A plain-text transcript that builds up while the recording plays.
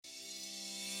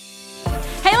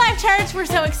Live Church, we're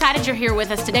so excited you're here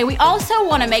with us today. We also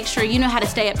want to make sure you know how to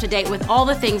stay up to date with all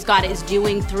the things God is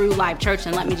doing through Live Church.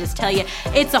 And let me just tell you,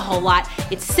 it's a whole lot.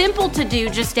 It's simple to do.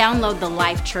 Just download the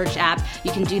Live Church app.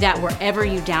 You can do that wherever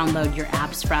you download your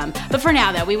apps from. But for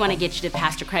now, though, we want to get you to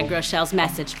Pastor Craig Groeschel's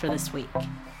message for this week.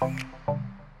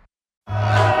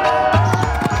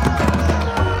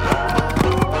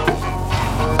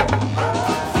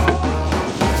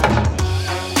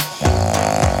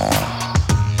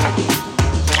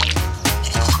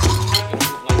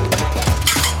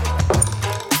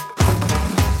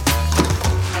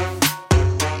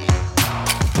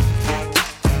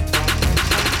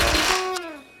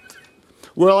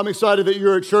 Well, I'm excited that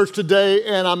you're at church today,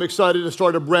 and I'm excited to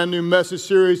start a brand new message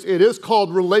series. It is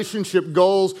called Relationship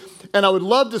Goals, and I would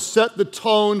love to set the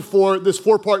tone for this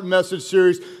four-part message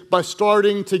series by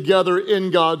starting together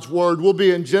in God's Word. We'll be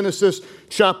in Genesis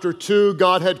chapter 2.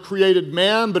 God had created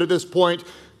man, but at this point,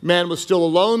 man was still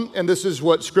alone, and this is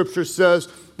what Scripture says.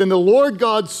 Then the Lord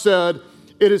God said,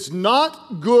 "It is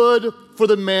not good for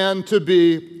the man to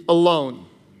be alone.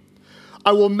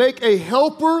 I will make a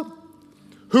helper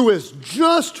who is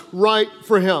just right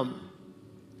for him."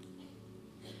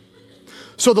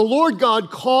 So the Lord God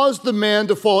caused the man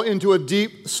to fall into a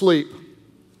deep sleep.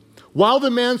 While the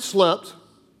man slept,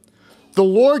 the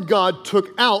Lord God took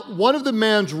out one of the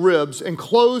man's ribs and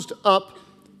closed up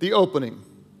the opening.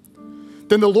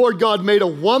 Then the Lord God made a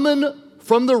woman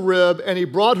from the rib, and he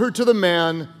brought her to the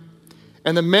man,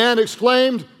 and the man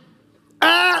exclaimed,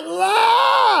 "At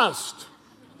last!"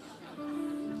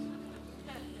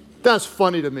 That's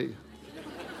funny to me.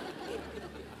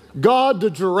 God,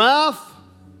 the giraffe,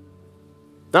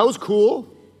 that was cool.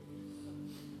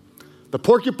 The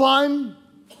porcupine,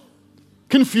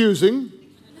 confusing.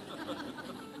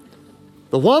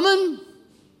 The woman,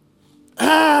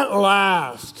 at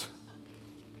last,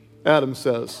 Adam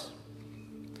says.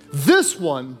 This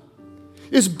one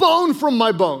is bone from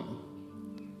my bone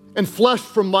and flesh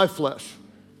from my flesh.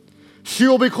 She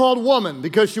will be called woman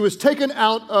because she was taken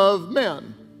out of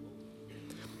man.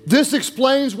 This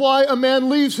explains why a man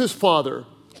leaves his father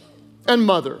and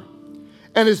mother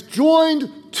and is joined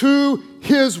to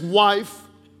his wife,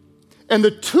 and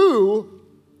the two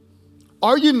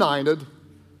are united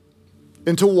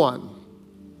into one.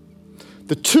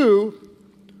 The two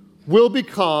will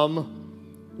become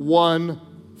one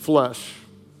flesh.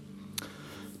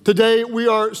 Today we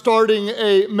are starting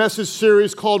a message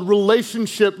series called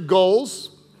Relationship Goals.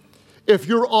 If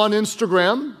you're on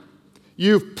Instagram,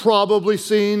 you've probably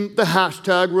seen the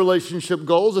hashtag relationship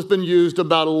goals. It's been used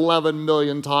about 11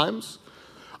 million times.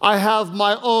 I have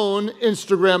my own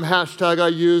Instagram hashtag I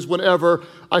use whenever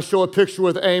I show a picture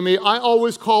with Amy. I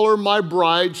always call her my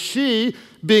bride. She,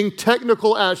 being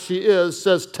technical as she is,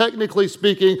 says, technically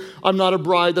speaking, I'm not a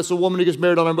bride. That's a woman who gets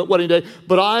married on her wedding day.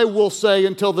 But I will say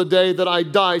until the day that I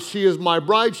die, she is my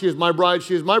bride, she is my bride,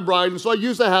 she is my bride. And so I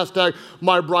use the hashtag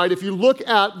my bride. If you look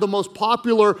at the most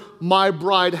popular my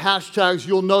bride hashtags,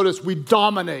 you'll notice we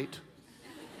dominate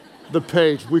the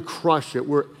page. We crush it.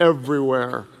 We're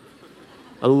everywhere.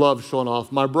 I love showing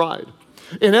off my bride.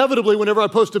 Inevitably, whenever I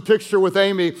post a picture with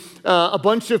Amy, a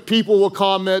bunch of people will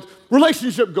comment,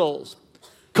 relationship goals,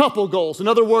 couple goals. In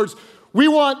other words, we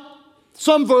want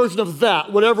some version of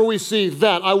that. Whatever we see,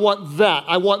 that. I want that.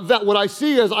 I want that. What I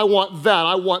see is I want that.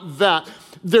 I want that.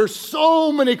 There's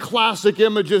so many classic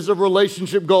images of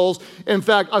relationship goals. In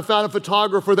fact, I found a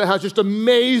photographer that has just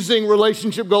amazing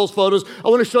relationship goals photos. I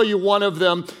want to show you one of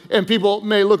them, and people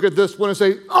may look at this one and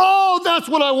say, "Oh, that's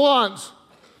what I want.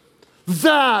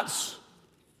 That's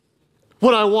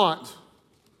what I want."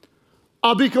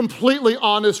 I'll be completely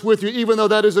honest with you, even though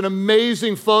that is an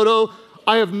amazing photo,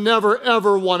 I have never,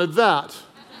 ever wanted that,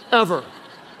 ever.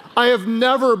 I have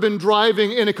never been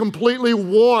driving in a completely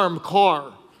warm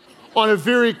car on a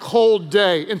very cold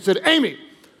day and said, "Amy,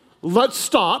 let's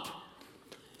stop.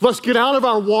 Let's get out of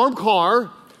our warm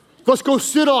car. Let's go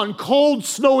sit on cold,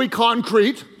 snowy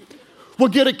concrete. We'll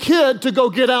get a kid to go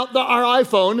get out our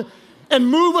iPhone and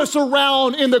move us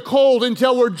around in the cold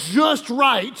until we're just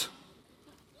right,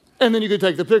 and then you can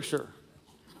take the picture."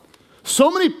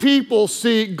 So many people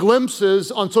see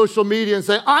glimpses on social media and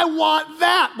say, "I want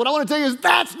that." What I want to tell you is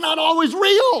that's not always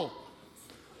real.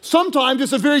 Sometimes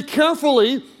it's a very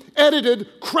carefully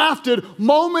edited, crafted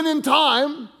moment in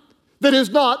time that is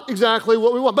not exactly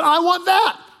what we want. But I want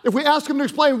that. If we ask them to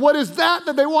explain what is that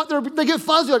they want, they get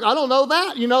fuzzy, like, I don't know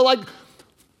that. You know, like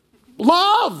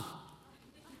love.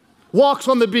 Walks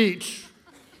on the beach.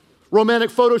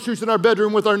 Romantic photo shoots in our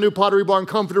bedroom with our new Pottery Barn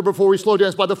comforter before we slow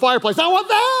dance by the fireplace. I want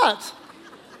that.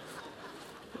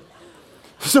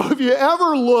 So if you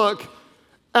ever look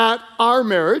at our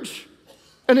marriage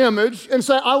an image and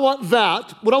say, I want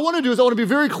that. What I want to do is I want to be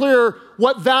very clear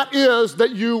what that is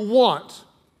that you want.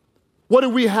 What do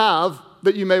we have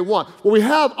that you may want? What we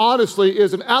have, honestly,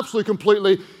 is an absolutely,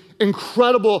 completely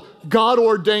incredible,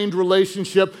 God-ordained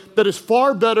relationship that is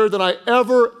far better than I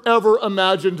ever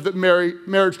imagined that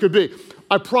marriage could be.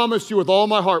 I promise you with all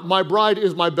my heart, my bride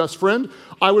is my best friend.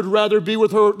 I would rather be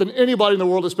with her than anybody in the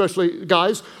world, especially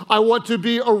guys. I want to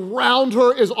be around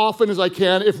her as often as I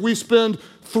can. If we spend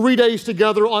 3 days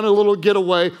together on a little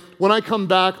getaway, when I come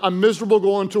back, I'm miserable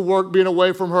going to work, being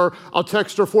away from her. I'll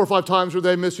text her 4 or 5 times a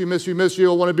day, miss you, miss you, miss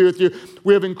you, I want to be with you.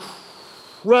 We have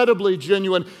incredibly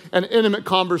genuine and intimate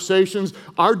conversations.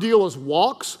 Our deal is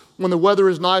walks. When the weather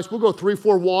is nice, we'll go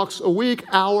 3-4 walks a week,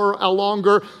 hour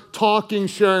longer, talking,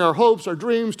 sharing our hopes, our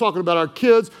dreams, talking about our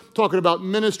kids, talking about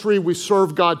ministry. We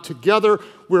serve God together.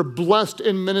 We're blessed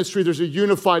in ministry. There's a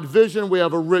unified vision. We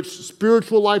have a rich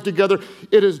spiritual life together.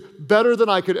 It is better than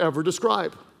I could ever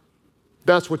describe.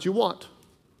 That's what you want.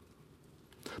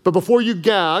 But before you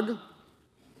gag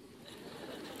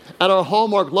at our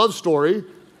Hallmark love story,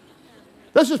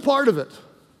 that's just part of it.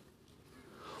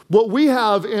 What we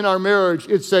have in our marriage,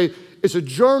 it's a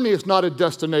journey, it's not a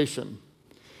destination.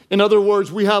 In other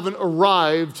words, we haven't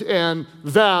arrived, and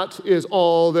that is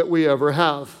all that we ever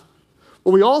have.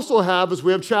 What we also have is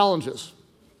we have challenges,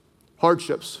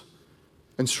 hardships,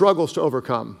 and struggles to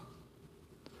overcome.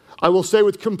 I will say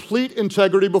with complete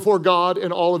integrity before God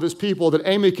and all of his people that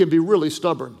Amy can be really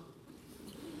stubborn.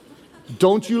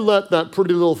 Don't you let that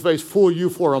pretty little face fool you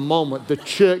for a moment. The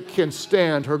chick can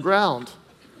stand her ground.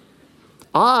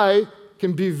 I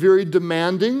can be very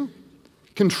demanding,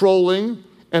 controlling,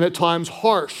 and at times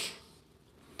harsh.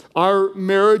 Our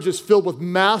marriage is filled with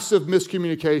massive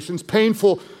miscommunications,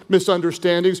 painful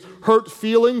misunderstandings, hurt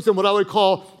feelings, and what I would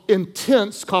call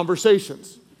intense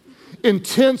conversations.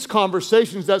 Intense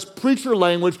conversations, that's preacher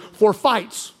language for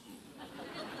fights.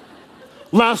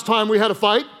 Last time we had a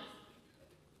fight,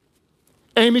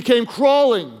 Amy came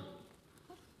crawling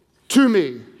to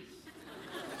me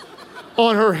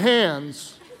on her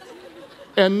hands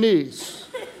and knees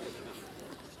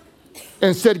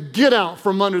and said, "Get out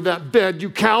from under that bed, you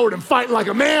coward, and fight like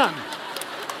a man."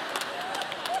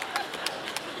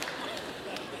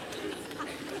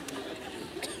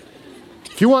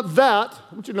 If you want that,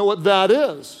 I want you to know what that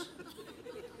is.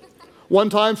 One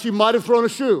time she might have thrown a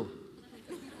shoe,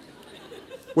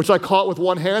 which I caught with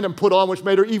one hand and put on, which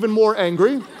made her even more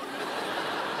angry.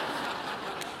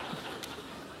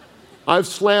 I've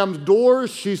slammed doors.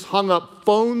 She's hung up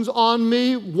phones on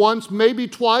me once, maybe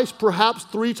twice, perhaps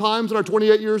 3 times in our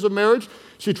 28 years of marriage.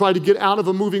 She tried to get out of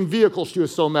a moving vehicle. She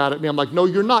was so mad at me. I'm like, no,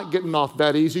 you're not getting off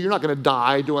that easy. You're not going to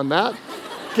die doing that.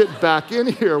 Get back in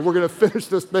here. We're going to finish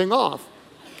this thing off.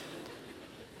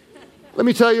 Let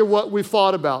me tell you what we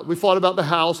fought about. We fought about the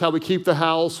house, how we keep the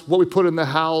house, what we put in the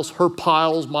house, her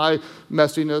piles, my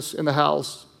messiness in the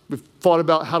house. We fought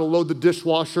about how to load the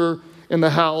dishwasher in the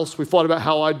house. We fought about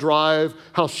how I drive,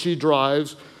 how she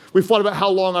drives. We fought about how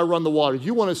long I run the water.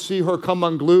 You want to see her come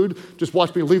unglued? Just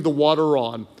watch me leave the water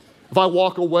on. If I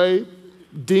walk away,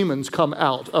 demons come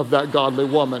out of that godly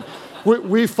woman.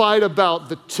 We fight about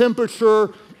the temperature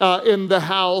in the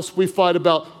house. We fight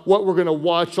about what we're going to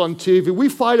watch on TV. We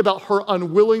fight about her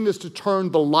unwillingness to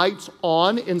turn the lights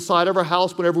on inside of our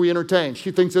house whenever we entertain.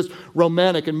 She thinks it's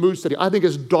romantic and mood setting. I think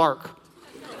it's dark.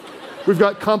 We've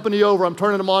got company over. I'm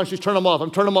turning them on. She's turning them off.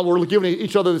 I'm turning them on. We're giving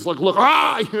each other this look.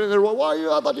 And they're like, why?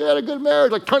 I thought you had a good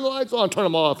marriage. Like, turn the lights on, turn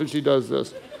them off. And she does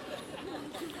this.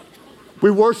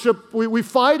 We worship. We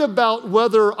fight about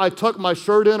whether I tuck my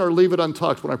shirt in or leave it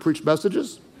untucked when I preach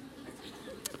messages.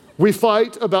 We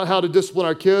fight about how to discipline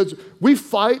our kids. We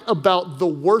fight about the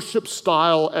worship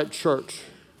style at church.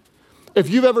 If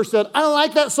you've ever said, I don't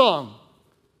like that song.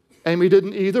 Amy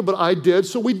didn't either, but I did,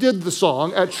 so we did the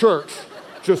song at church,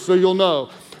 just so you'll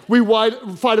know. We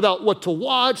fight about what to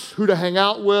watch, who to hang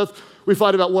out with. We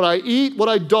fight about what I eat, what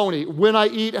I don't eat, when I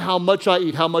eat, how much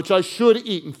I should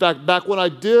eat. In fact, back when I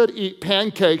did eat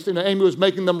pancakes and Amy was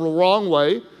making them the wrong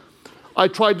way, I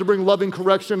tried to bring loving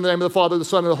correction in the name of the Father, the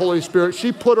Son, and the Holy Spirit.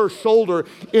 She put her shoulder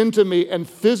into me and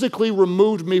physically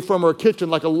removed me from her kitchen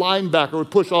like a linebacker would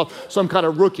push off some kind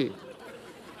of rookie.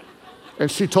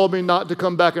 And she told me not to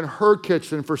come back in her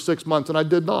kitchen for 6 months, and I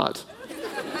did not.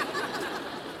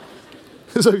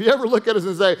 So if you ever look at us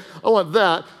and say, I want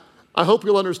that, I hope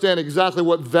you'll understand exactly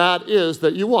what that is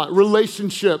that you want.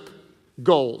 Relationship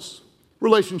goals.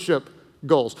 Relationship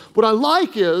goals. What I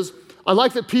like is, I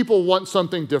like that people want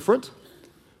something different.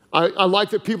 I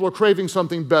like that people are craving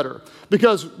something better.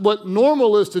 Because what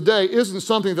normal is today isn't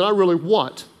something that I really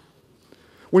want.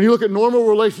 When you look at normal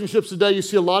relationships today, you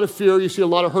see a lot of fear, you see a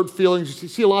lot of hurt feelings, you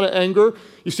see a lot of anger,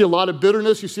 you see a lot of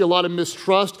bitterness, you see a lot of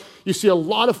mistrust, you see a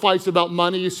lot of fights about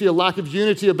money, you see a lack of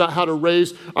unity about how to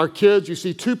raise our kids, you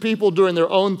see two people doing their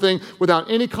own thing without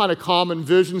any kind of common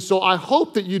vision. So I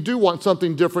hope that you do want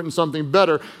something different and something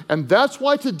better. And that's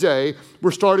why today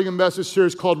we're starting a message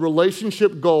series called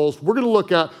Relationship Goals. We're going to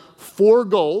look at 4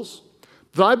 goals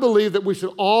that I believe that we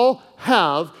should all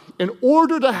have in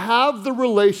order to have the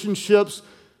relationships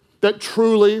that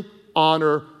truly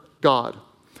honor God.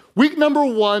 Week number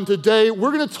 1, today,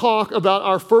 we're going to talk about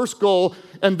our first goal,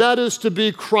 and that is to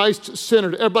be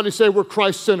Christ-centered. Everybody say we're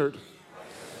Christ-centered.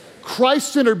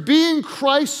 Christ-centered. Being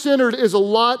Christ-centered is a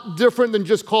lot different than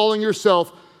just calling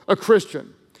yourself a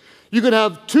Christian. You can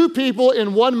have 2 people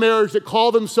in one marriage that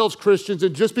call themselves Christians,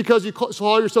 and just because you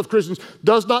call yourself Christians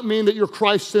does not mean that you're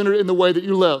Christ-centered in the way that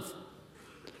you live.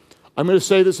 I'm going to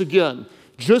say this again.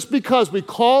 Just because we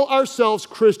call ourselves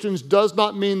Christians does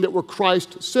not mean that we're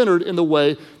Christ-centered in the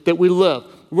way that we live.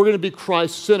 We're going to be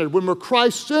Christ-centered. When we're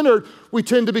Christ-centered, we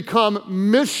tend to become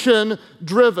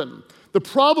mission-driven. The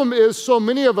problem is so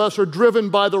many of us are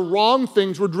driven by the wrong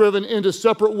things. We're driven into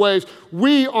separate ways.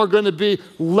 We are going to be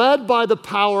led by the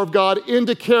power of God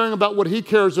into caring about what He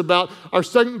cares about. Our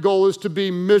second goal is to be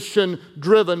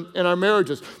mission-driven in our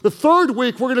marriages. The third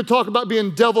week, we're going to talk about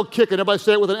being devil-kicking. Everybody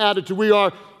say it with an attitude. We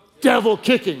are devil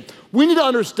kicking. We need to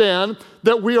understand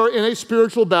that we are in a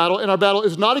spiritual battle, and our battle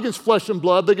is not against flesh and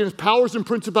blood, but against powers and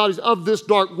principalities of this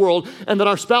dark world, and that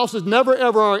our spouse is never,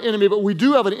 ever our enemy, but we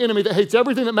do have an enemy that hates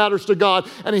everything that matters to God,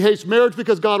 and he hates marriage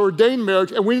because God ordained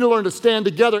marriage, and we need to learn to stand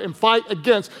together and fight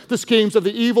against the schemes of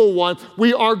the evil one.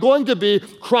 We are going to be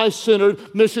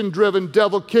Christ-centered, mission-driven,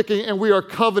 devil-kicking, and we are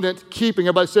covenant-keeping.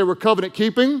 Everybody say we're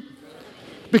covenant-keeping?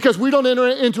 Because we don't enter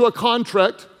into a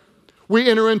contract. We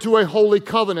enter into a holy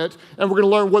covenant, and we're going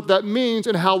to learn what that means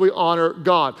and how we honor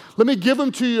God. Let me give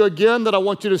them to you again, that I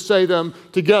want you to say them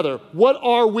together. What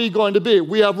are we going to be?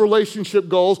 We have relationship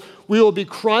goals. We will be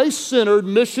Christ-centered,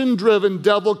 mission-driven,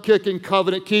 devil-kicking,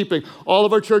 covenant-keeping. All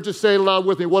of our churches say it loud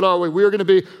with me. What are we? We are going to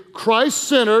be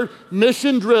Christ-centered,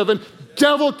 mission-driven,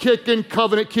 devil-kicking,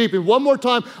 covenant-keeping. One more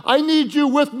time. I need you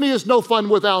with me. It's no fun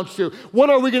without you. What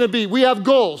are we going to be? We have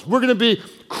goals. We're going to be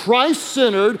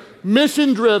Christ-centered,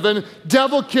 mission-driven,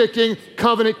 devil-kicking,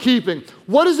 covenant-keeping.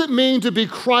 What does it mean to be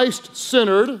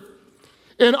Christ-centered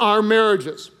in our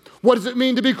marriages? What does it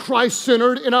mean to be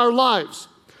Christ-centered in our lives?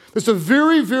 It's a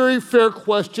very, very fair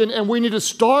question, and we need to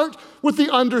start with the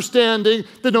understanding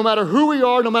that no matter who we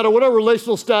are, no matter what our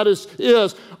relational status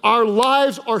is, our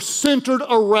lives are centered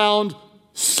around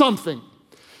something.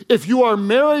 If you are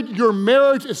married, your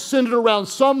marriage is centered around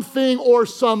something or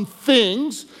some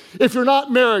things. If you're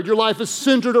not married, your life is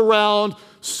centered around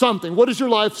something. What is your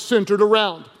life centered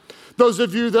around? Those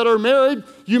of you that are married,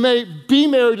 you may be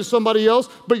married to somebody else,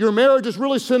 but your marriage is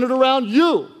really centered around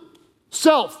you,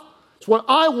 self. It's what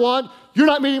I want. You're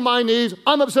not meeting my needs.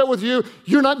 I'm upset with you.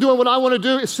 You're not doing what I want to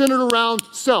do. It's centered around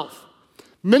self.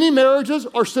 Many marriages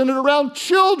are centered around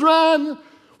children.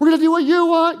 We're going to do what you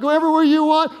want, go everywhere you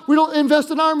want. We don't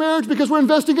invest in our marriage because we're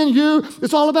investing in you.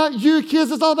 It's all about you, kids.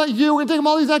 It's all about you. We're going to take them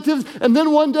all these activities. And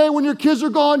then one day when your kids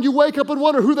are gone, you wake up and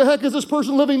wonder, who the heck is this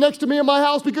person living next to me in my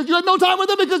house? Because you had no time with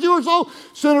them because you were so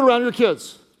centered around your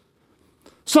kids.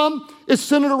 Some, it's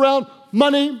centered around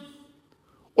money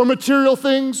or material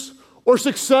things or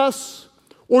success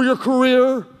or your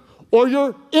career or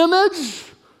your image.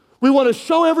 We want to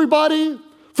show everybody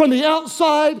from the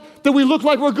outside that we look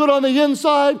like we're good on the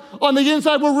inside. On the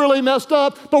inside, we're really messed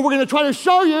up, but we're going to try to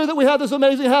show you that we have this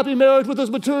amazing, happy marriage with this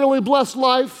materially blessed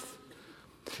life.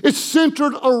 It's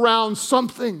centered around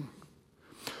something.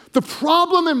 The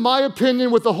problem, in my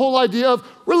opinion, with the whole idea of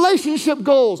relationship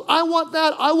goals, I want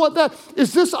that,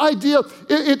 is this idea,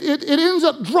 it ends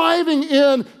up driving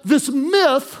in this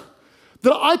myth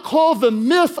that I call the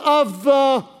myth of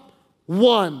the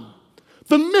one.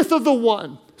 The myth of the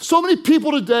one. So many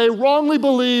people today wrongly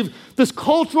believe this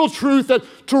cultural truth that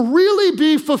to really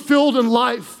be fulfilled in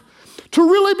life, to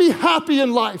really be happy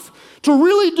in life, to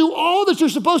really do all that you're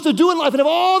supposed to do in life and have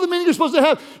all the meaning you're supposed to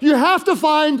have, you have to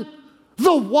find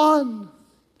the one.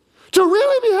 To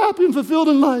really be happy and fulfilled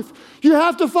in life, you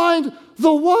have to find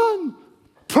the one,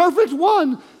 perfect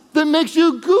one that makes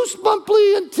you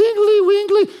goosebumply and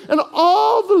tingly-wingly, and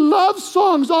all the love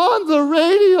songs on the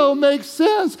radio make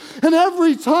sense. And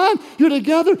every time you're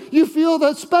together, you feel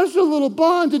that special little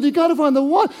bond, and you got to find the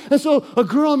one. And so a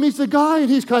girl meets a guy, and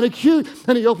he's kind of cute,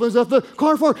 and he opens up the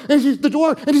car for her, and the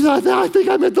door, and he says, I think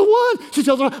I met the one. She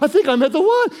tells her, I think I met the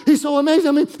one. He's so amazing.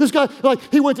 I mean, this guy, like,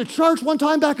 he went to church one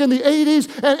time back in the 80s,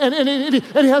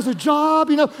 and he has a job,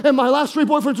 you know, and my last 3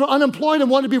 boyfriends were unemployed and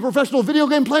wanted to be professional video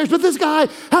game players, but this guy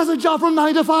has a job from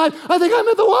 9 to 5. I think I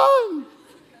met the one.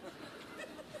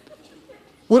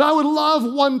 What I would love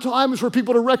one time is for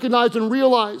people to recognize and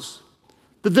realize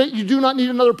that you do not need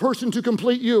another person to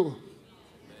complete you.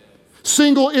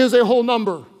 Single is a whole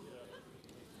number.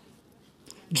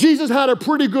 Jesus had a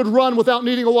pretty good run without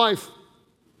needing a wife.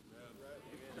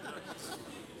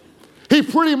 He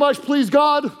pretty much pleased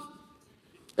God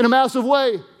in a massive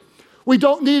way. We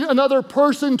don't need another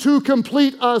person to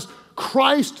complete us.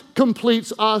 Christ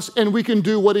completes us, and we can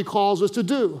do what he calls us to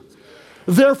do.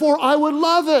 Therefore, I would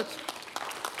love it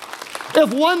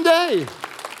if one day,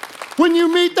 when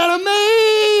you meet that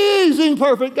amazing,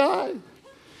 perfect guy,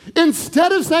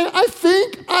 instead of saying, I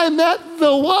think I met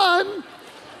the one,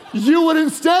 you would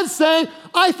instead say,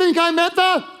 I think I met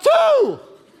the two.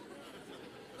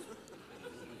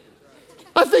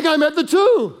 I think I met the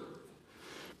two.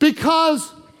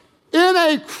 Because in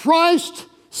a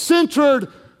Christ-centered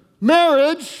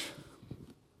marriage,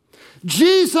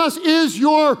 Jesus is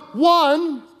your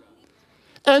one,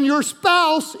 and your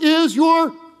spouse is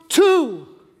your two.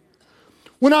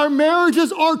 When our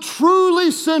marriages are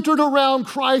truly centered around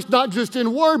Christ, not just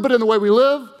in word, but in the way we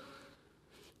live,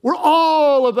 we're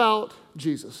all about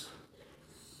Jesus.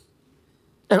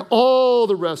 And all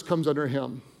the rest comes under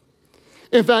him.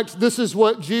 In fact, this is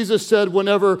what Jesus said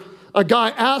whenever a guy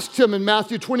asked him in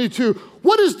Matthew 22,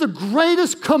 what is the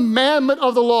greatest commandment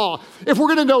of the law? If we're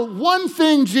going to know one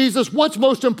thing, Jesus, what's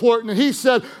most important? And he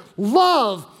said,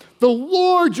 love the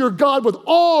Lord your God with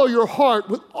all your heart,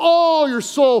 with all your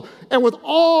soul, and with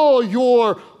all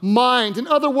your mind. In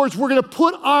other words, we're going to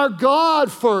put our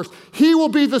God first. He will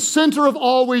be the center of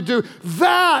all we do.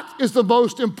 That is the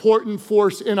most important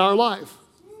force in our life.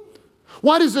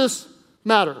 Why does this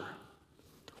matter?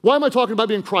 Why am I talking about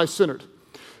being Christ-centered?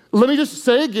 Let me just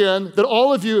say again that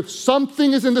all of you,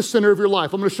 something is in the center of your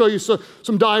life. I'm going to show you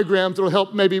some diagrams that will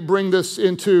help maybe bring this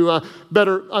into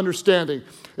better understanding.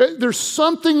 There's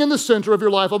something in the center of your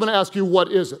life. I'm going to ask you,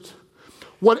 what is it?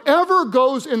 Whatever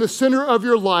goes in the center of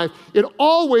your life, it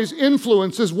always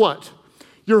influences what?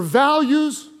 Your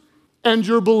values and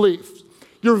your beliefs.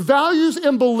 Your values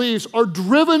and beliefs are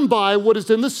driven by what is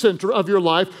in the center of your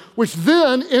life, which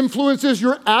then influences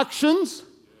your actions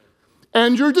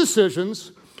and your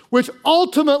decisions, which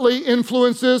ultimately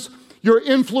influences your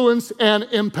influence and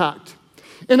impact.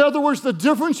 In other words, the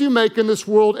difference you make in this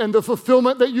world and the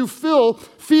fulfillment that you feel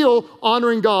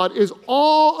honoring God is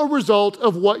all a result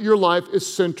of what your life is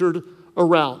centered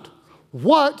around.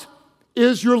 What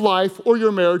is your life or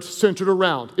your marriage centered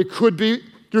around? It could be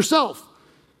yourself.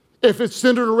 If it's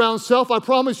centered around self, I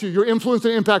promise you, your influence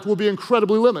and impact will be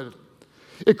incredibly limited.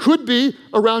 It could be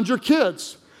around your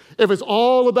kids. If it's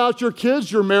all about your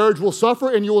kids, your marriage will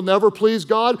suffer and you will never please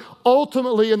God,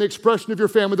 ultimately in the expression of your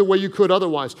family the way you could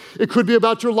otherwise. It could be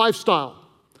about your lifestyle.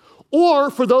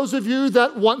 Or for those of you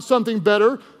that want something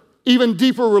better, even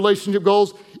deeper relationship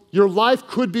goals, your life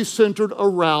could be centered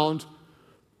around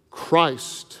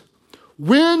Christ.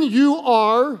 When you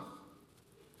are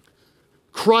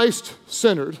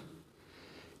Christ-centered,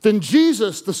 then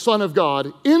Jesus, the Son of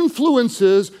God,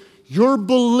 influences your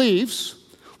beliefs,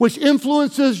 which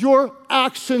influences your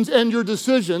actions and your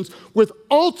decisions, which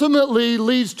ultimately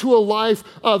leads to a life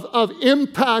of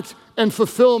impact and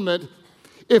fulfillment.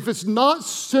 If it's not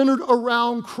centered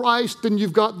around Christ, then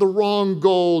you've got the wrong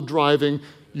goal driving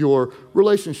your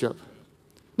relationship.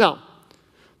 Now,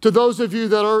 to those of you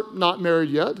that are not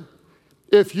married yet,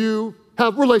 if you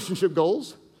have relationship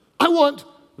goals, I want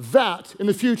that in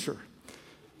the future.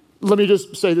 Let me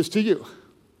just say this to you.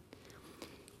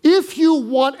 If you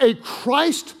want a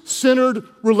Christ-centered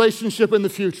relationship in the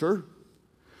future,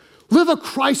 live a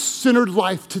Christ-centered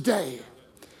life today.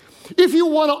 If you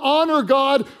want to honor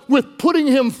God with putting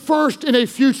him first in a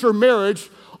future marriage,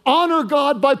 honor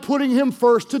God by putting him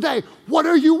first today. What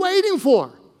are you waiting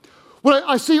for? What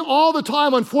I see all the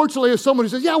time, unfortunately, is someone who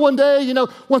says, yeah, one day,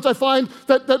 once I find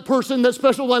that person, that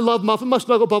special my love muffin, my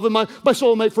snuggle puffin, my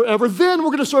soulmate forever, then we're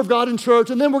going to serve God in church,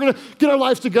 and then we're going to get our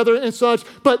lives together and such.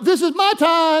 But this is my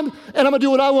time, and I'm going to do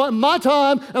what I want in my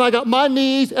time, and I got my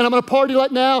needs, and I'm going to party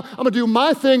right now. I'm going to do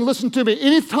my thing. Listen to me.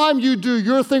 Anytime you do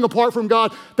your thing apart from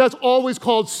God, that's always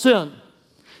called sin.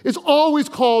 It's always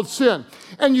called sin.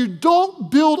 And you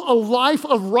don't build a life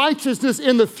of righteousness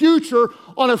in the future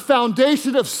on a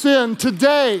foundation of sin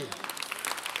today.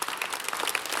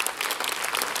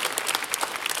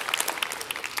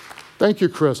 Thank you,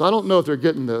 Chris. I don't know if they're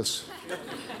getting this.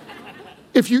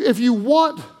 If you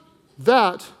want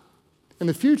that in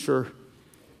the future,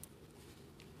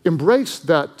 embrace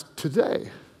that today.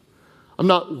 I'm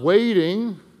not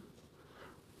waiting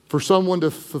for someone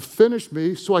to finish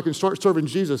me so I can start serving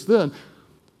Jesus then.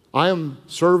 I am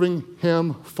serving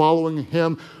him, following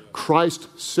him,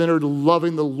 Christ-centered,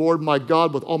 loving the Lord my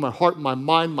God with all my heart, my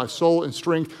mind, my soul, and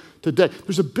strength today.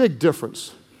 There's a big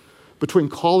difference between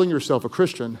calling yourself a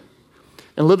Christian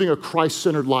and living a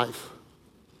Christ-centered life.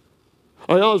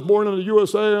 I was born in the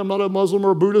USA, I'm not a Muslim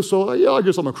or a Buddhist, so yeah, I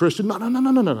guess I'm a Christian.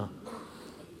 No.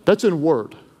 That's in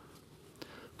word.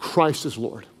 Christ is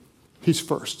Lord. He's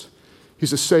first.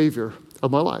 He's the Savior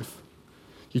of my life.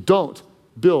 You don't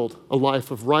build a life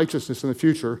of righteousness in the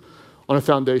future on a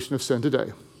foundation of sin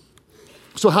today.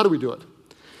 So how do we do it?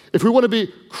 If we want to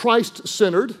be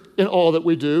Christ-centered in all that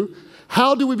we do,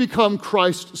 how do we become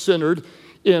Christ-centered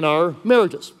in our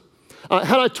marriages?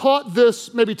 Had I taught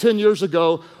this maybe 10 years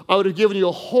ago, I would have given you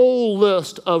a whole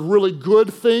list of really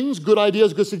good things, good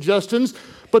ideas, good suggestions,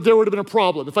 but there would have been a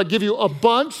problem. If I give you a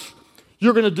bunch,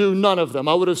 you're going to do none of them.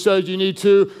 I would have said you need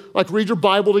to read your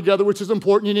Bible together, which is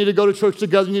important. You need to go to church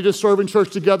together. You need to serve in church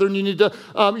together. And you need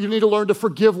to learn to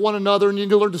forgive one another. And you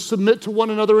need to learn to submit to one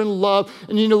another in love.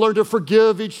 And you need to learn to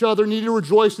forgive each other. And you need to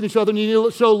rejoice in each other. And you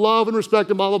need to show love and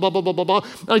respect and blah, blah, blah, blah, blah, blah.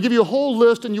 And I give you a whole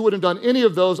list and you wouldn't have done any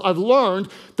of those. I've learned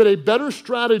that a better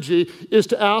strategy is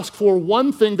to ask for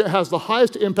one thing that has the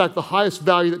highest impact, the highest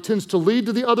value, that tends to lead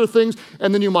to the other things,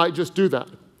 and then you might just do that.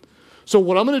 So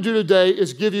what I'm going to do today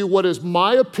is give you what is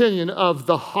my opinion of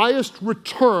the highest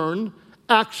return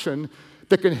action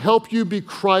that can help you be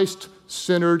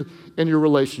Christ-centered in your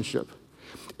relationship.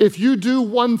 If you do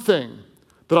one thing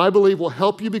that I believe will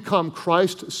help you become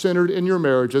Christ-centered in your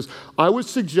marriages, I would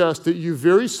suggest that you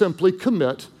very simply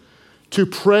commit to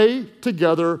pray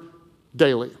together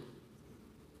daily.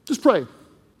 Just pray.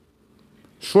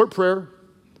 Short prayer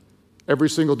every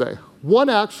single day. One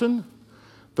action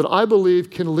that I believe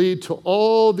can lead to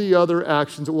all the other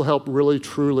actions that will help really,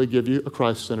 truly give you a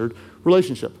Christ-centered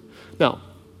relationship. Now,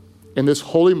 in this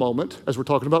holy moment, as we're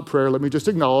talking about prayer, let me just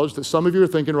acknowledge that some of you are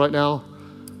thinking right now,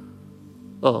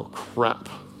 oh, crap.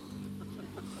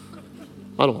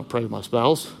 I don't want to pray with my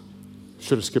spouse.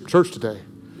 Should have skipped church today.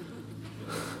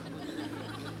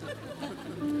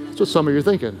 That's what some of you are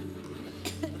thinking.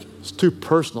 It's too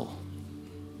personal.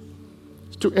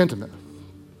 It's too intimate.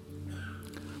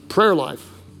 Prayer life,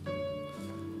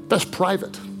 that's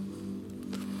private.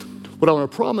 What I want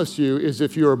to promise you is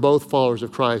if you are both followers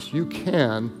of Christ, you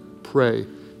can pray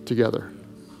together.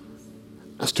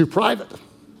 That's too private.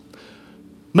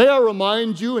 May I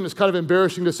remind you, and it's kind of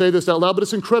embarrassing to say this out loud, but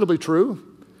it's incredibly true.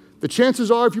 The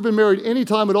chances are if you've been married any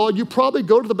time at all, you probably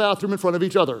go to the bathroom in front of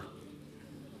each other.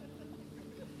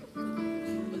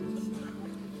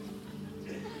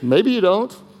 Maybe you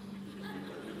don't.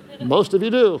 Most of you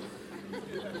do.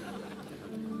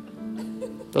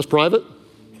 That's private.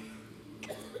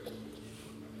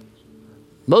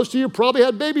 Most of you probably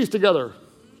had babies together.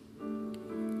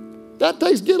 That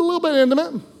takes getting a little bit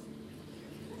intimate.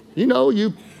 You know,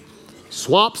 you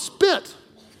swap spit.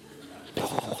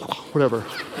 Whatever.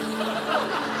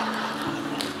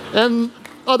 And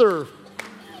other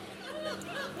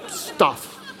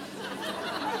stuff.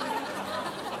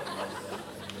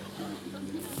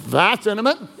 That's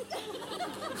intimate.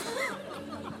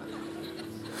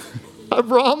 I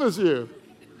promise you.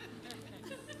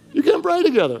 You can pray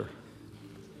together.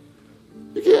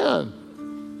 You can.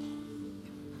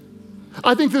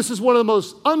 I think this is one of the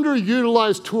most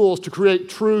underutilized tools to create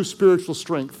true spiritual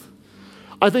strength.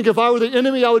 I think if I were the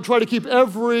enemy, I would try to keep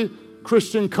every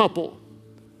Christian couple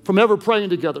from ever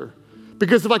praying together.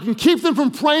 Because if I can keep them from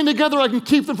praying together, I can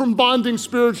keep them from bonding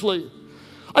spiritually.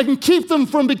 I can keep them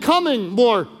from becoming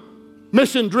more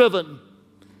mission-driven.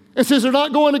 And since they're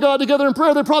not going to God together in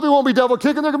prayer, they probably won't be devil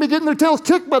kicking. They're going to be getting their tails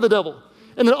kicked by the devil.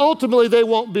 And then ultimately, they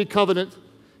won't be covenant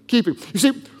keeping. You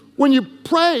see, when you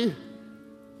pray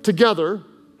together,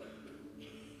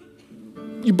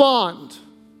 you bond.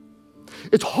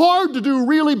 It's hard to do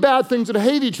really bad things and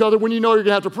hate each other when you know you're going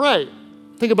to have to pray.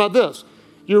 Think about this.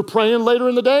 You're praying later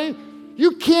in the day.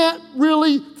 You can't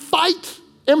really fight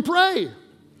and pray.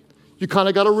 You kind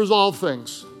of got to resolve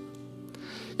things.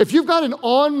 If you've got an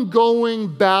ongoing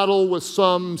battle with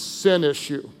some sin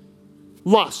issue,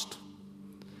 lust,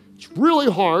 it's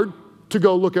really hard to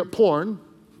go look at porn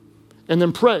and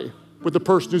then pray with the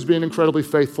person who's being incredibly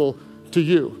faithful to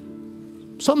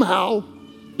you. somehow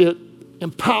it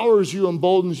empowers you,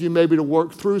 emboldens you maybe to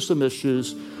work through some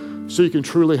issues so you can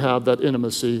truly have that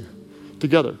intimacy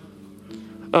together.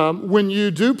 When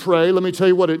you do pray, let me tell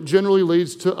you what, it generally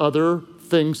leads to other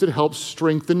things that help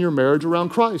strengthen your marriage around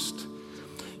Christ.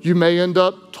 You may end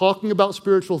up talking about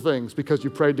spiritual things because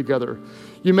you prayed together.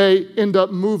 You may end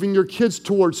up moving your kids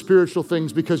towards spiritual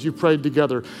things because you prayed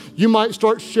together. You might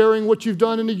start sharing what you've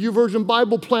done in the YouVersion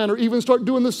Bible plan, or even start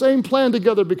doing the same plan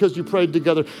together because you prayed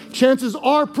together. Chances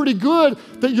are pretty good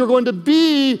that you're going to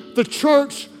be the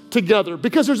church together,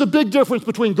 because there's a big difference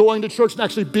between going to church and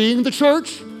actually being the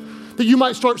church. That you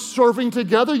might start serving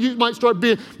together. You might start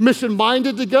being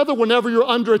mission-minded together. Whenever you're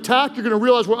under attack, you're going to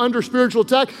realize we're under spiritual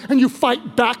attack, and you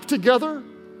fight back together.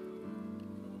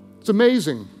 It's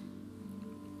amazing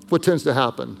what tends to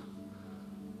happen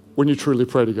when you truly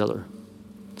pray together.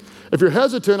 If you're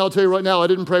hesitant, I'll tell you right now, I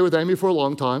didn't pray with Amy for a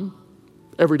long time.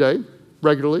 Every day,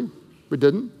 regularly, we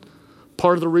didn't.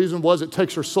 Part of the reason was it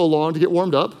takes her so long to get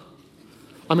warmed up.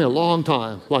 I mean, a long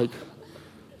time, like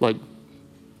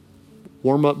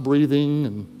warm-up breathing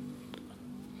and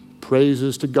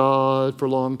praises to God for a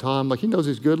long time. Like, he knows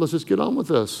he's good. Let's just get on with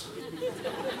this.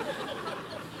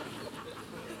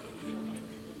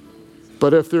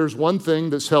 But if there's one thing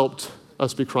that's helped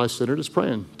us be Christ-centered, it's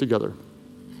praying together.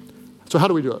 So how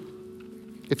do we do it?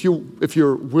 If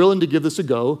you're willing to give this a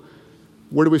go,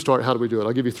 where do we start? How do we do it?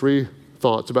 I'll give you 3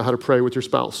 thoughts about how to pray with your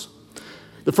spouse.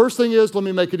 The first thing is, let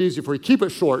me make it easy for you. Keep it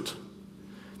short.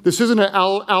 This isn't an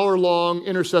hour-long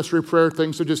intercessory prayer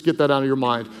thing, so just get that out of your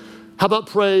mind. How about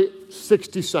pray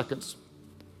 60 seconds?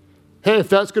 Hey, if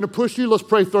that's going to push you, let's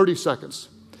pray 30 seconds.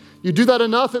 You do that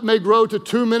enough, it may grow to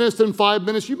 2 minutes, then 5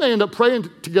 minutes. You may end up praying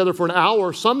together for an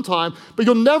hour sometime, but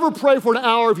you'll never pray for an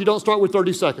hour if you don't start with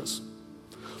 30 seconds.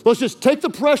 Let's just take the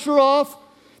pressure off.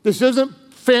 This isn't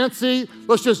fancy.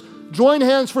 Let's just join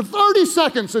hands for 30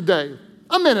 seconds a day,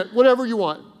 a minute, whatever you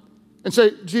want. And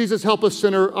say, Jesus, help us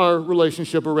center our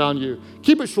relationship around you.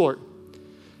 Keep it short.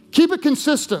 Keep it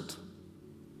consistent.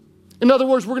 In other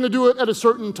words, we're going to do it at a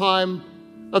certain time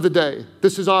of the day.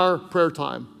 This is our prayer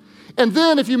time. And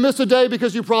then if you miss a day,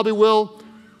 because you probably will,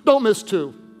 don't miss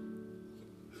 2.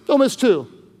 Don't miss 2.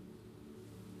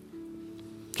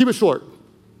 Keep it short.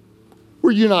 We're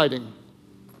uniting.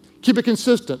 Keep it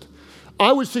consistent.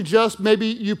 I would suggest maybe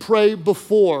you pray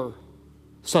before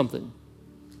something.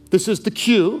 This is the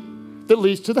cue that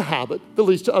leads to the habit, that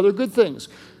leads to other good things.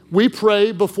 We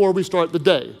pray before we start the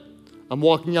day. I'm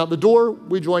walking out the door,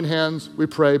 we join hands, we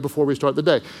pray before we start the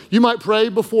day. You might pray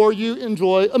before you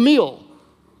enjoy a meal.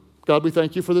 God, we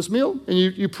thank you for this meal. And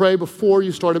you pray before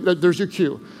you start it. There's your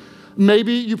cue.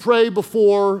 Maybe you pray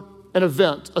before an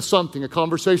event, a something, a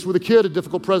conversation with a kid, a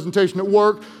difficult presentation at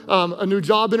work, a new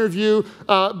job interview.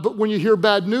 But when you hear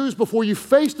bad news, before you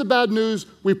face the bad news,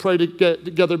 we pray to get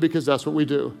together, because that's what we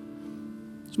do.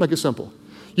 Let's make it simple.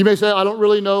 You may say, I don't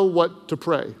really know what to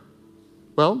pray.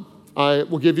 Well, I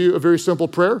will give you a very simple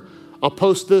prayer. I'll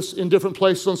post this in different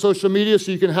places on social media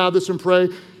so you can have this and pray.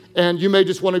 And you may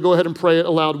just want to go ahead and pray it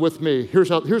aloud with me. Here's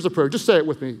the prayer. Just say it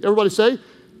with me. Everybody say,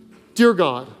 Dear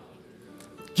God,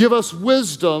 give us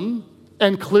wisdom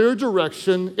and clear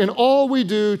direction in all we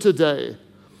do today.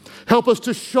 Help us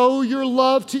to show your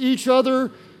love to each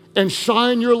other and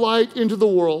shine your light into the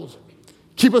world.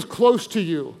 Keep us close to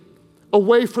you,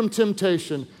 away from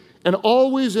temptation, and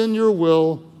always in your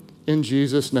will. In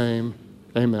Jesus' name,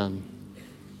 amen.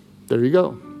 There you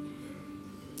go.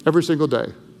 Every single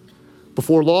day.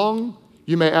 Before long,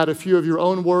 you may add a few of your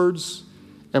own words,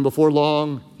 and before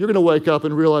long, you're going to wake up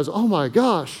and realize, oh my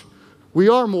gosh, we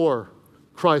are more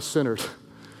Christ-centered,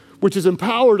 which has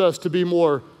empowered us to be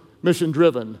more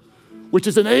mission-driven, which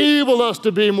has enabled us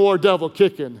to be more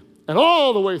devil-kicking, and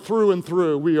all the way through and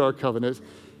through, we are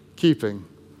covenant-keeping.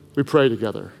 We pray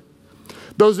together.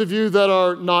 Those of you that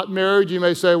are not married, you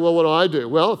may say, well, what do I do?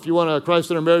 Well, if you want a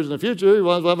Christ-centered marriage in the future, you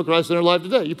want to have a Christ-centered life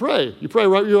today. You pray. You pray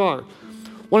right where you are.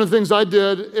 One of the things I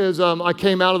did is I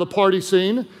came out of the party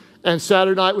scene, and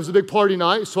Saturday night was a big party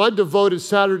night, so I devoted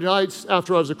Saturday nights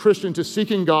after I was a Christian to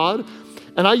seeking God.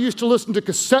 And I used to listen to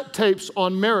cassette tapes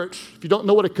on marriage. If you don't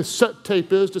know what a cassette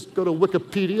tape is, just go to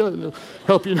Wikipedia and it'll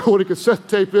help you know what a cassette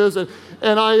tape is. And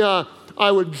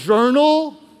I would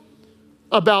journal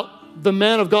about the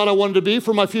man of God I wanted to be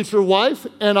for my future wife,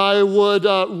 and I would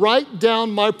write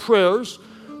down my prayers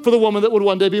for the woman that would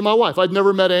one day be my wife. I'd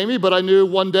never met Amy, but I knew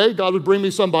one day God would bring me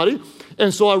somebody.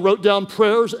 And so I wrote down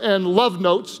prayers and love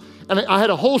notes, and I had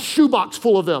a whole shoebox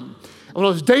full of them. And when I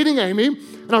was dating Amy,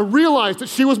 and I realized that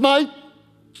she was my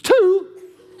 2,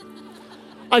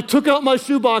 I took out my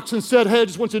shoebox and said, hey, I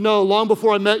just want you to know, long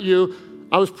before I met you,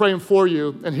 I was praying for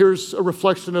you, and here's a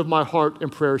reflection of my heart and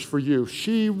prayers for you.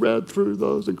 She read through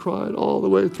those and cried all the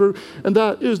way through, and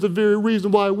that is the very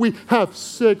reason why we have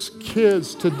 6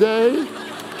 kids today.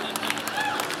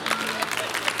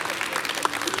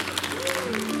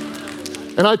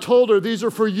 And I told her, these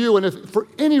are for you, and if for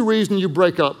any reason you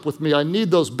break up with me, I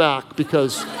need those back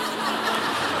because...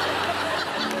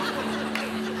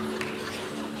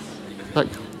 Like,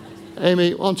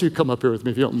 Amy, why don't you come up here with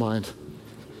me if you don't mind?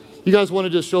 You guys want to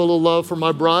just show a little love for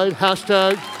my bride?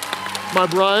 Hashtag my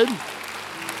bride.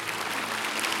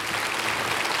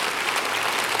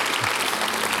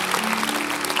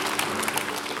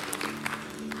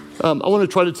 I want to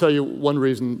try to tell you one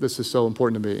reason this is so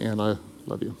important to me, and I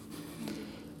love you.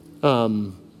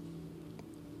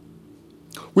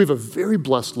 We have a very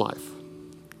blessed life,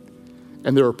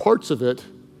 and there are parts of it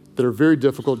that are very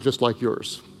difficult, just like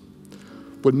yours.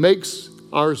 What makes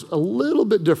ours a little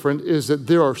bit different is that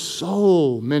there are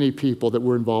so many people that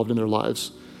were involved in their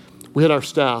lives. We had our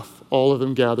staff, all of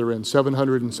them gather in,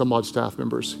 700 and some odd staff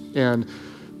members. And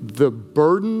the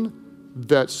burden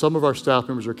that some of our staff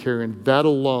members are carrying, that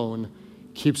alone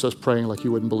keeps us praying like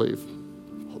you wouldn't believe.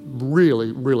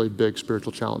 Really, really big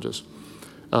spiritual challenges.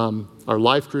 Our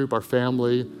life group, our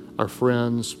family, our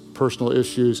friends, personal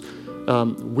issues.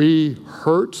 We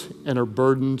hurt and are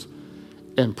burdened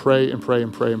and pray and pray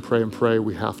and pray and pray and pray.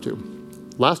 We have to.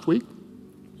 Last week,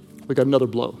 we got another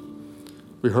blow.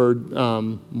 We heard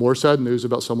more sad news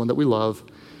about someone that we love,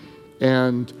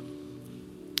 and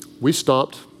we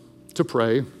stopped to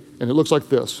pray, and it looks like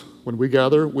this. When we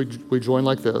gather, we join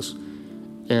like this,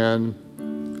 and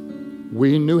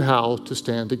we knew how to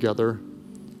stand together,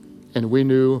 and we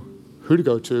knew who to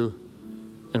go to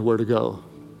and where to go.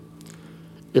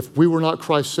 If we were not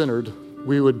Christ-centered,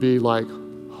 we would be like,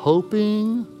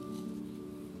 hoping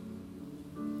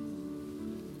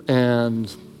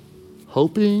and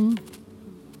hoping,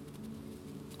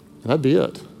 and that'd be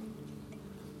it.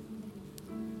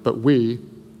 But we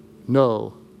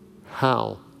know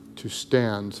how to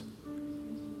stand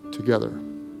together.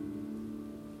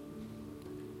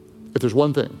 If there's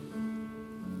one thing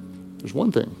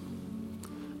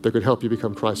that could help you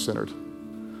become Christ-centered,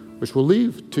 which will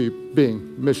lead to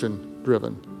being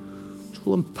mission-driven, which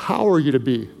will empower you to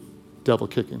be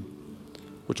devil-kicking,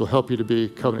 which will help you to be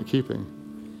covenant-keeping.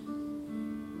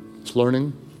 It's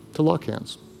learning to lock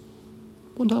hands.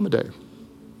 One time a day.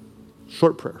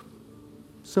 Short prayer.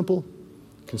 Simple,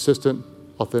 consistent,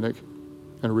 authentic,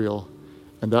 and real.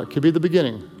 And that could be the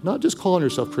beginning. Not just calling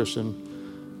yourself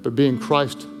Christian, but being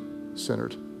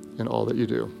Christ-centered in all that you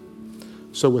do.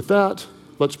 So with that,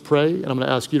 let's pray. And I'm going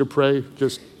to ask you to pray.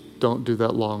 Just don't do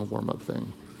that long warm-up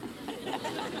thing.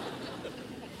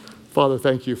 Father,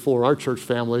 thank you for our church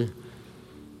family.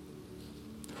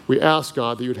 We ask,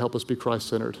 God, that you would help us be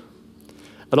Christ-centered.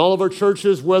 At all of our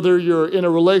churches, whether you're in a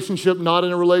relationship, not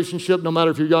in a relationship, no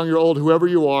matter if you're young or old, whoever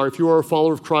you are, if you are a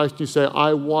follower of Christ and you say,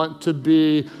 I want to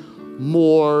be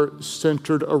more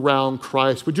centered around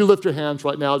Christ, would you lift your hands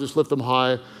right now? Just lift them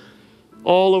high.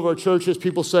 All of our churches,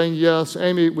 people saying yes.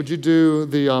 Amy, would you do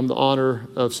the honor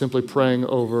of simply praying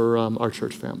over our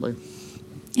church family?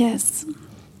 Yes.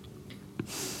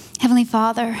 Heavenly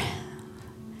Father,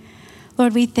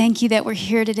 Lord, we thank you that we're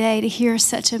here today to hear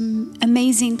such an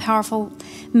amazing, powerful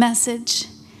message.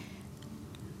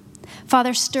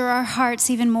 Father, stir our hearts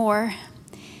even more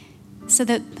so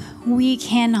that we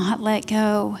cannot let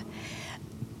go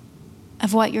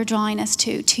of what you're drawing us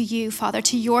to you, Father,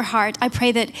 to your heart. I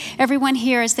pray that everyone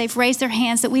here, as they've raised their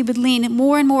hands, that we would lean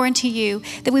more and more into you,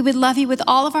 that we would love you with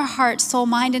all of our heart, soul,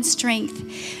 mind, and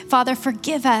strength. Father,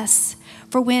 forgive us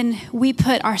for when we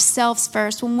put ourselves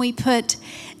first, when we put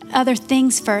other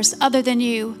things first other than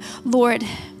you. Lord,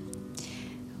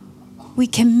 we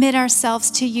commit ourselves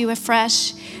to you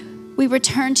afresh. We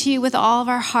return to you with all of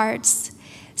our hearts.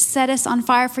 Set us on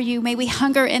fire for you. May we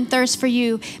hunger and thirst for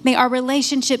you. May our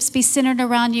relationships be centered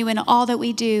around you in all that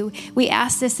we do. We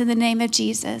ask this in the name of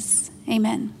Jesus.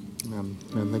 Amen. Amen.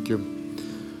 Thank you.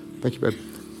 Thank you, babe.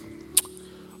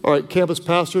 All right, campus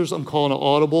pastors, I'm calling an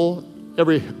audible.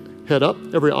 Every head up,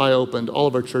 every eye opened, all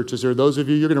of our churches here. Those of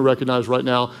you, you're going to recognize right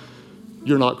now,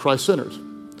 you're not Christ-centered.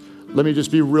 Let me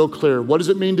just be real clear. What does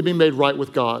it mean to be made right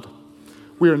with God?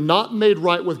 We are not made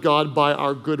right with God by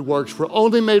our good works. We're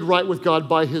only made right with God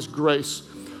by his grace.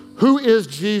 Who is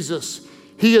Jesus?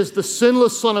 He is the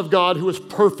sinless Son of God who is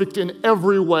perfect in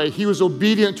every way. He was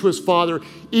obedient to his Father,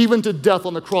 even to death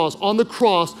on the cross. On the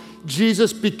cross,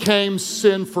 Jesus became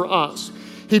sin for us.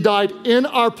 He died in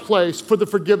our place for the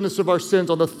forgiveness of our sins.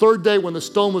 On the third day when the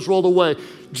stone was rolled away,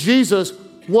 Jesus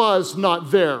was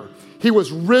not there. He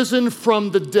was risen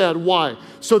from the dead. Why?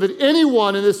 So that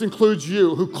anyone, and this includes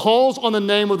you, who calls on the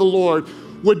name of the Lord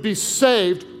would be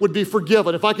saved, would be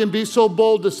forgiven. If I can be so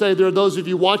bold to say, there are those of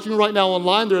you watching right now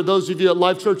online, there are those of you at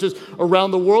Life Churches around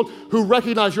the world who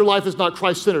recognize your life is not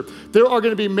Christ-centered. There are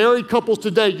going to be married couples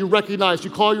today you recognize.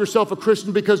 You call yourself a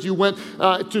Christian because you went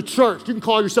to church. You can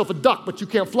call yourself a duck, but you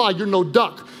can't fly. You're no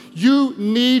duck. You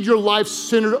need your life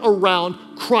centered around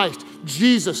Christ,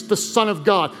 Jesus, the Son of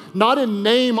God. Not in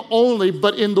name only,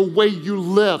 but in the way you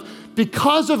live.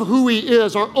 Because of who he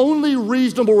is, our only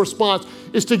reasonable response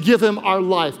is to give him our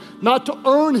life. Not to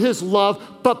earn his love,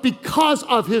 but because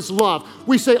of his love.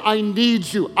 We say, I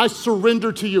need you. I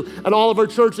surrender to you. At all of our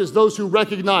churches, those who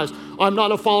recognize I'm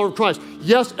not a follower of Christ.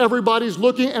 Yes, everybody's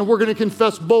looking, and we're going to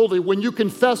confess boldly. When you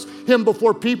confess him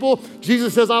before people,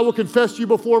 Jesus says, I will confess you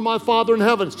before my Father in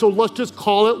heaven. So let's just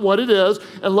call it what it is,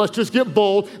 and let's just get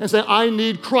bold and say, I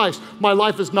need Christ. My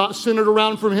life is not centered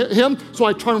around from him, so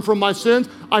I turn from my sins.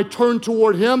 I turn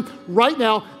toward him right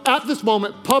now, at this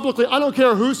moment, publicly. I don't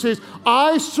care who sees.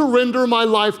 I surrender my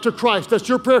life to Christ. That's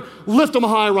your prayer. Lift them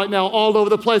high right now, all over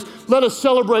the place. Let us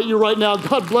celebrate you right now.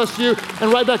 God bless you.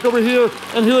 And right back over here,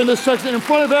 and here in this section, in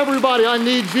front of everybody, I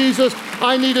need Jesus.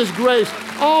 I need his grace.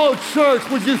 Oh, church,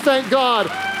 would you thank God?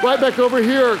 Right back over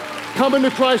here, coming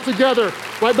to Christ together.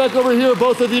 Right back over here,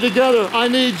 both of you together. I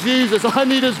need Jesus. I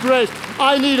need his grace.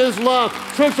 I need his love.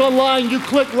 Church online, you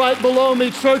click right below me.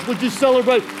 Church, would you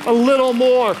celebrate a little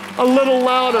more, a little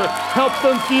louder? Help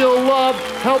them feel loved.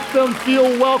 Help them feel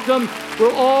welcome.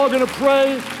 We're all going to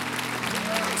pray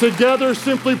together.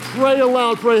 Simply pray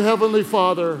aloud. Pray, Heavenly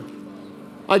Father,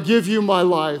 I give you my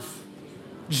life.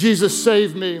 Jesus,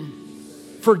 save me.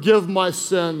 Forgive my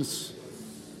sins.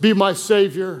 Be my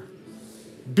Savior.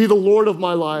 Be the Lord of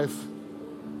my life.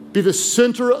 Be the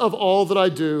center of all that I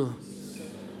do.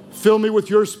 Fill me with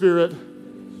your Spirit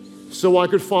so I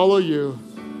could follow you.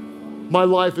 My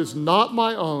life is not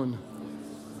my own.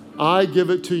 I give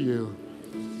it to you.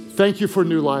 Thank you for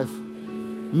new life.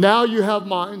 Now you have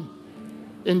mine.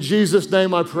 In Jesus'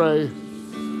 name I pray.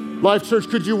 Life Church,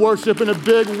 could you worship in a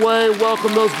big way?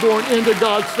 Welcome those born into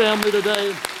God's family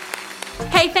today.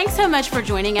 Hey, thanks so much for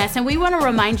joining us. And we want to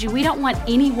remind you, we don't want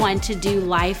anyone to do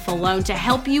life alone. To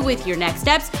help you with your next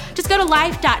steps, just go to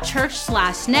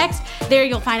life.church/next. There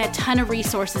you'll find a ton of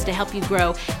resources to help you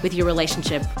grow with your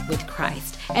relationship with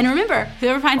Christ. And remember,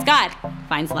 whoever finds God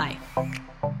finds life.